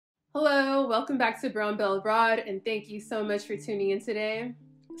Hello, welcome back to Brown Bell Abroad, and thank you so much for tuning in today.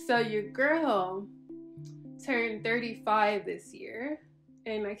 So your girl turned 35 this year,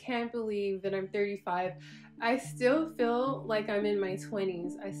 and I can't believe that I'm 35. I still feel like I'm in my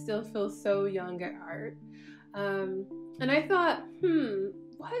 20s. I still feel so young at heart. And I thought,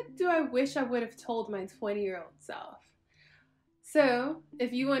 what do I wish I would have told my 20-year-old self? So,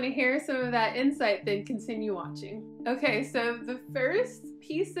 if you want to hear some of that insight, then continue watching. Okay, so the first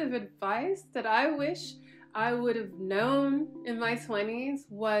piece of advice that I wish I would have known in my 20s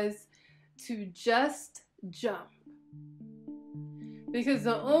was to just jump. Because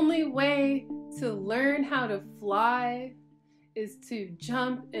the only way to learn how to fly is to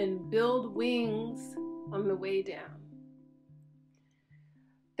jump and build wings on the way down.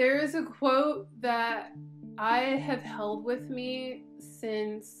 There is a quote that I have held with me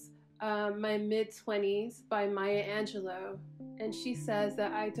since my mid-20s by Maya Angelou, and she says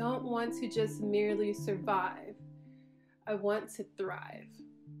that I don't want to just merely survive, I want to thrive.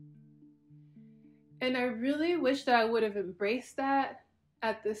 And I really wish that I would have embraced that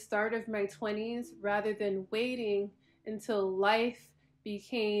at the start of my 20s rather than waiting until life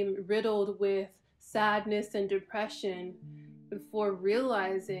became riddled with sadness and depression before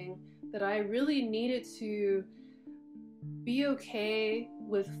realizing that I really needed to be okay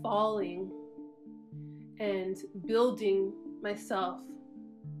with falling and building myself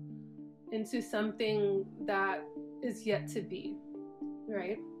into something that is yet to be,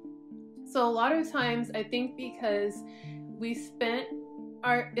 right? So a lot of times I think because we spent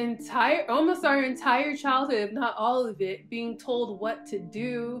almost our entire childhood, if not all of it, being told what to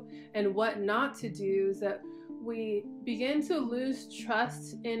do and what not to do, is that we begin to lose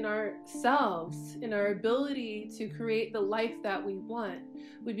trust in ourselves, in our ability to create the life that we want.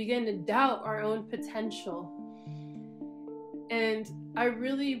 We begin to doubt our own potential. And I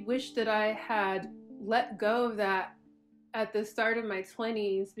really wish that I had let go of that at the start of my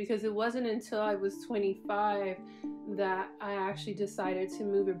 20s, because it wasn't until I was 25 that I actually decided to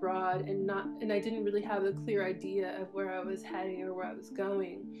move abroad, and I didn't really have a clear idea of where I was heading or where I was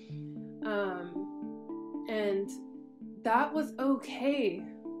going. And that was okay.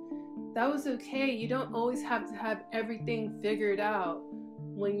 That was okay. You don't always have to have everything figured out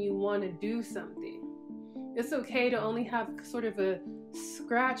when you want to do something. It's okay to only have sort of a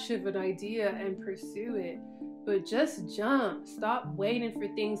scratch of an idea and pursue it, but just jump. Stop waiting for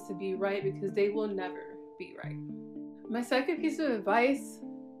things to be right, because they will never be right. My second piece of advice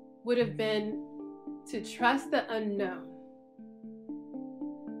would have been to trust the unknown,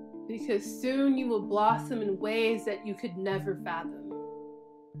 because soon you will blossom in ways that you could never fathom.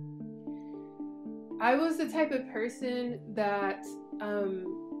 I was the type of person that,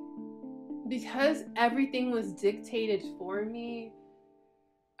 because everything was dictated for me,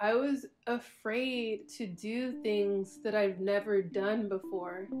 I was afraid to do things that I've never done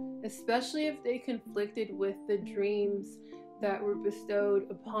before, especially if they conflicted with the dreams that were bestowed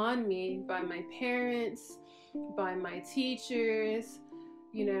upon me by my parents, by my teachers,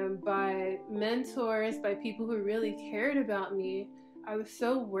 by mentors, by people who really cared about me. I was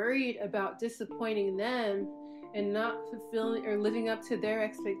so worried about disappointing them and not fulfilling or living up to their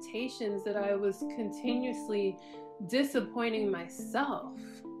expectations that I was continuously disappointing myself.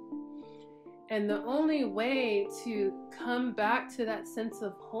 And the only way to come back to that sense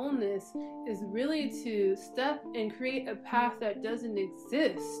of wholeness is really to step and create a path that doesn't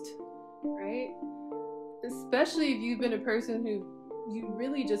exist, right? Especially if you've been a person who you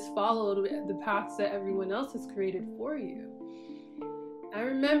really just followed the paths that everyone else has created for you. I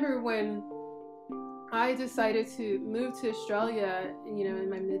remember when I decided to move to Australia, in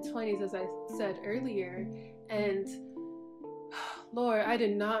my mid-20s, as I said earlier, and Lord, I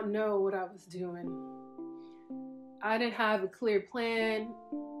did not know what I was doing. I didn't have a clear plan.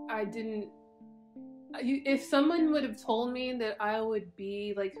 If someone would have told me that I would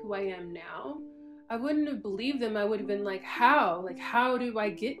be like who I am now, I wouldn't have believed them. I would have been like, how? Like, how do I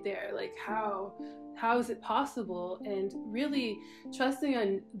get there? Like, how is it possible? And really trusting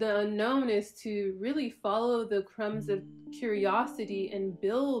on the unknown is to really follow the crumbs of curiosity and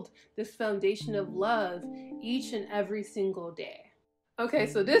build this foundation of love each and every single day. Okay,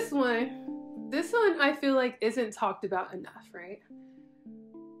 so this one I feel like isn't talked about enough, right?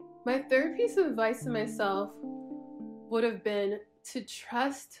 My third piece of advice to myself would have been to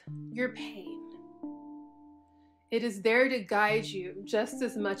trust your pain. It is there to guide you just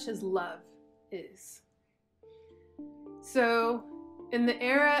as much as love is. So, in the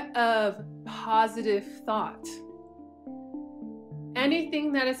era of positive thought,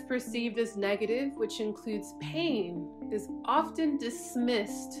 anything that is perceived as negative, which includes pain, is often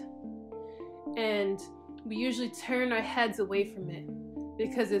dismissed And we usually turn our heads away from it,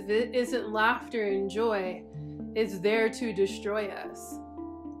 because if it isn't laughter and joy, it's there to destroy us.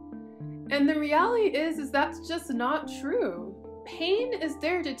 And the reality is that's just not true. Pain is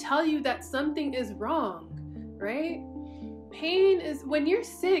there to tell you that something is wrong, right? Pain is, when you're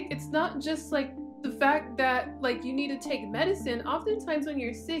sick, it's not just like the fact that like you need to take medicine. Oftentimes when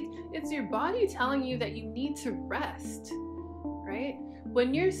you're sick, it's your body telling you that you need to rest, right?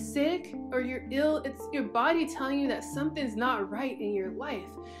 When you're sick or you're ill, it's your body telling you that something's not right in your life.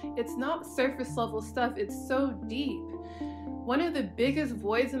 It's not surface level stuff, it's so deep. One of the biggest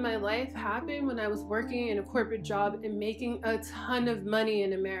voids in my life happened when I was working in a corporate job and making a ton of money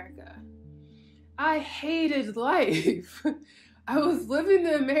in America. I hated life. I was living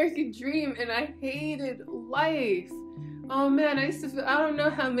the American dream and I hated life. Oh man, I used to feel, I don't know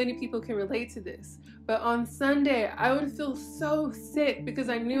how many people can relate to this, but on Sunday, I would feel so sick because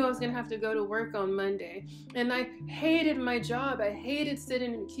I knew I was gonna have to go to work on Monday. And I hated my job. I hated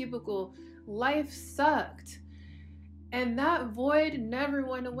sitting in a cubicle. Life sucked. And that void never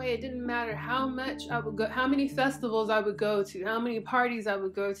went away. It didn't matter how much I would go, how many festivals I would go to, how many parties I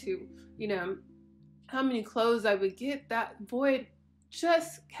would go to, you know, how many clothes I would get. That void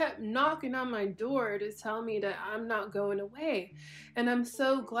just kept knocking on my door to tell me that I'm not going away. And I'm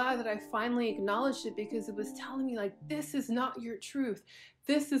so glad that I finally acknowledged it, because it was telling me like, this is not your truth.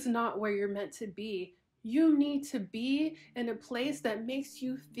 This is not where you're meant to be. You need to be in a place that makes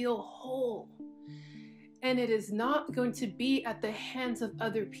you feel whole. And it is not going to be at the hands of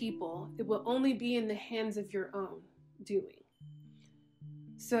other people. It will only be in the hands of your own doing.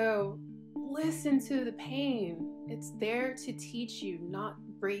 So listen to the pain. It's there to teach you, not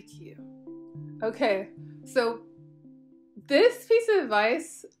break you. Okay, so this piece of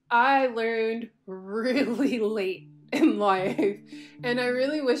advice I learned really late in life, and I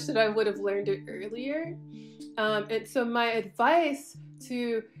really wish that I would have learned it earlier. And so my advice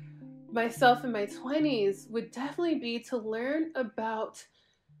to myself in my 20s would definitely be to learn about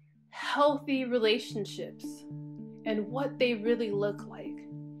healthy relationships and what they really look like.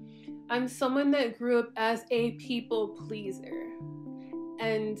 I'm someone that grew up as a people pleaser,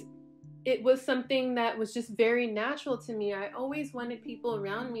 and it was something that was just very natural to me. I always wanted people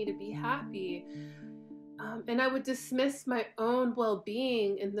around me to be happy, and I would dismiss my own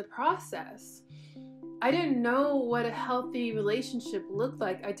well-being in the process. I didn't know what a healthy relationship looked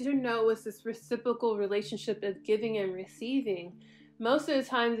like. I didn't know it was this reciprocal relationship of giving and receiving. Most of the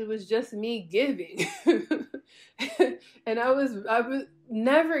times it was just me giving. And I would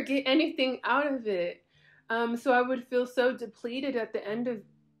never get anything out of it. So I would feel so depleted at the end of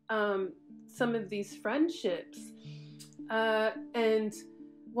some of these friendships. And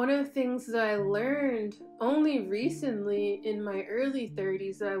one of the things that I learned only recently in my early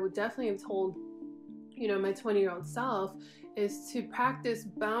 30s that I would definitely have told, you know, my 20-year-old self, is to practice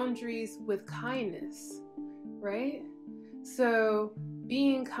boundaries with kindness, right? So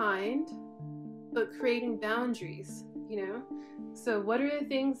being kind, but creating boundaries, you know? So what are the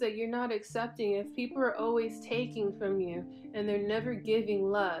things that you're not accepting? If people are always taking from you and they're never giving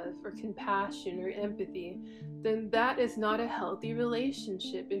love or compassion or empathy, then that is not a healthy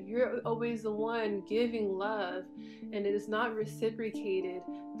relationship. If you're always the one giving love and it is not reciprocated,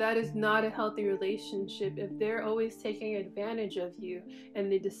 that is not a healthy relationship. If they're always taking advantage of you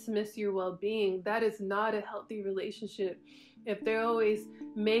and they dismiss your well-being, that is not a healthy relationship. If they're always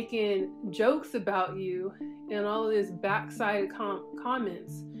making jokes about you and all of this backside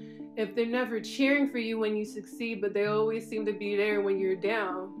comments, if they're never cheering for you when you succeed, but they always seem to be there when you're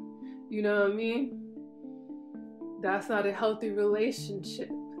down, you know what I mean? That's not a healthy relationship.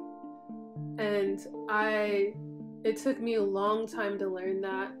 And it took me a long time to learn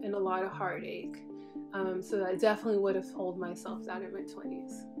that, and a lot of heartache. So I definitely would have told myself that in my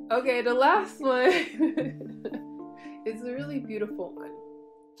 20s. Okay, the last one is a really beautiful one.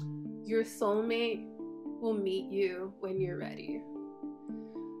 Your soulmate will meet you when you're ready.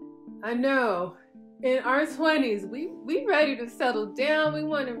 I know, in our 20s, we ready to settle down. We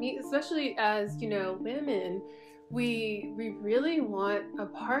want to meet, especially as, you know, women. We really want a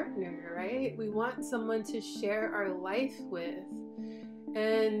partner, right? We want someone to share our life with.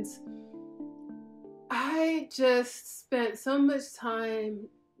 And I just spent so much time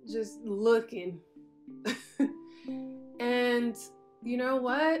just looking. And you know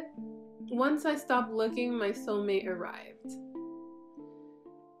what? Once I stopped looking, my soulmate arrived.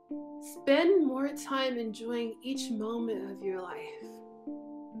 Spend more time enjoying each moment of your life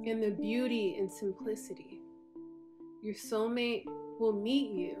in the beauty and simplicity. Your soulmate will meet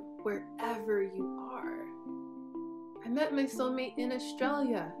you wherever you are. I met my soulmate in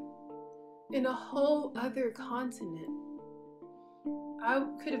Australia. in a whole other continent. I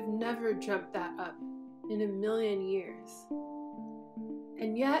could have never dreamt that up in a million years.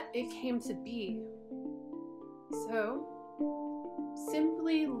 And yet it came to be. So,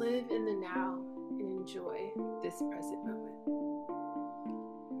 simply live in the now and enjoy this present moment.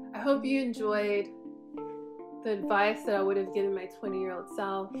 I hope you enjoyed the advice that I would have given my 20-year-old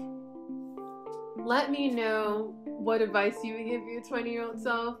self. Let me know what advice you would give your 20-year-old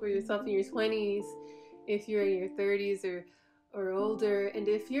self or yourself in your 20s, if you're in your 30s or older. And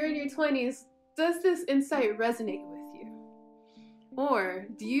if you're in your 20s, does this insight resonate with you? Or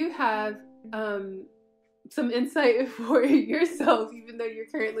do you have some insight for yourself, even though you're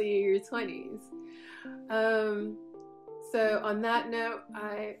currently in your 20s? So on that note,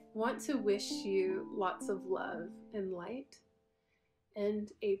 I want to wish you lots of love and light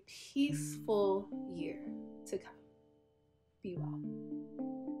and a peaceful year to come. Be well.